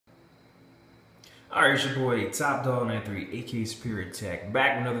Alright, it's your boy Top Dog 93, aka Superior Tech,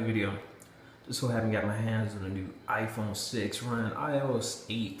 back with another video. Just so haven't got my hands on a new iPhone 6 running iOS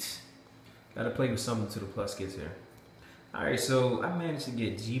 8. Gotta play with something to the plus kids here. Alright, so I managed to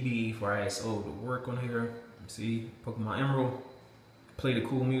get GBA4iOS to work on here. See, Pokemon Emerald, play the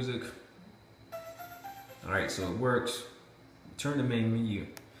cool music. Alright, so it works. Turn the main menu.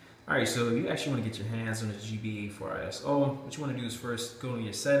 Alright, so if you actually want to get your hands on the GBA4iOS, what you want to do is first go to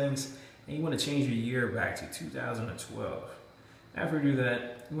your settings. And you want to change your year back to 2012. After you do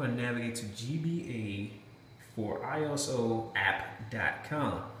that, you want to navigate to GBA4iOS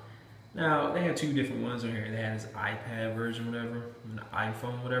app.com. Now, they have two different ones on here. They have this iPad version, whatever, and the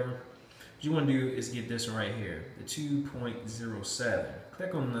iPhone, whatever. What you want to do is get this right here, the 2.07.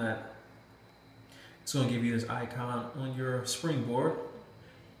 Click on that. It's going to give you this icon on your springboard.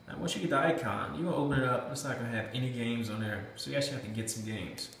 Now, once you get the icon, you're going to open it up. It's not going to have any games on there, so you actually have to get some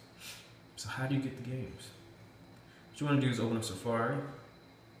games. So how do you get the games? What you want to do is open up Safari.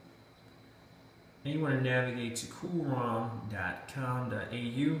 And you want to navigate to coolrom.com.au.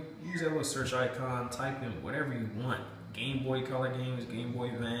 Use that little search icon, type in whatever you want. Game Boy Color games, Game Boy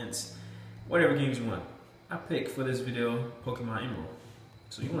Advance, whatever games you want. I picked for this video Pokemon Emerald.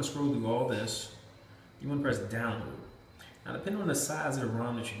 So you want to scroll through all this. You want to press download. Now depending on the size of the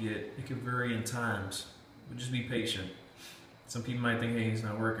ROM that you get, it can vary in times. But just be patient. Some people might think, hey, it's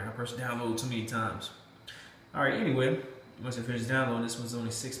not working. I pressed download too many times. All right, anyway, once I finish downloading, this one's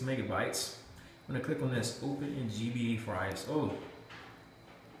only 6 megabytes. I'm gonna click on this, open in GBA4iOS.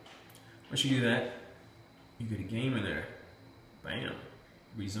 Once you do that, you get a game in there. Bam,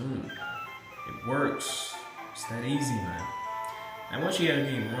 resume. It works. It's that easy, man. Now, once you have a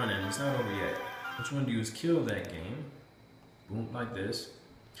game running, it's not over yet. What you wanna do is kill that game. Boom, like this.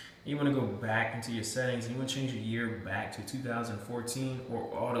 You want to go back into your settings and you want to change your year back to 2014 or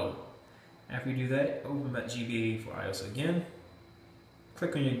auto. After you do that, open back GBA4iOS again,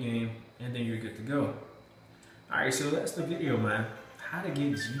 click on your game, and then you're good to go. Alright, so that's the video, man. How to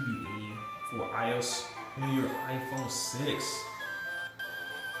get GBA4iOS on your iPhone 6.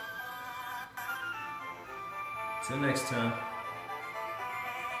 Till next time.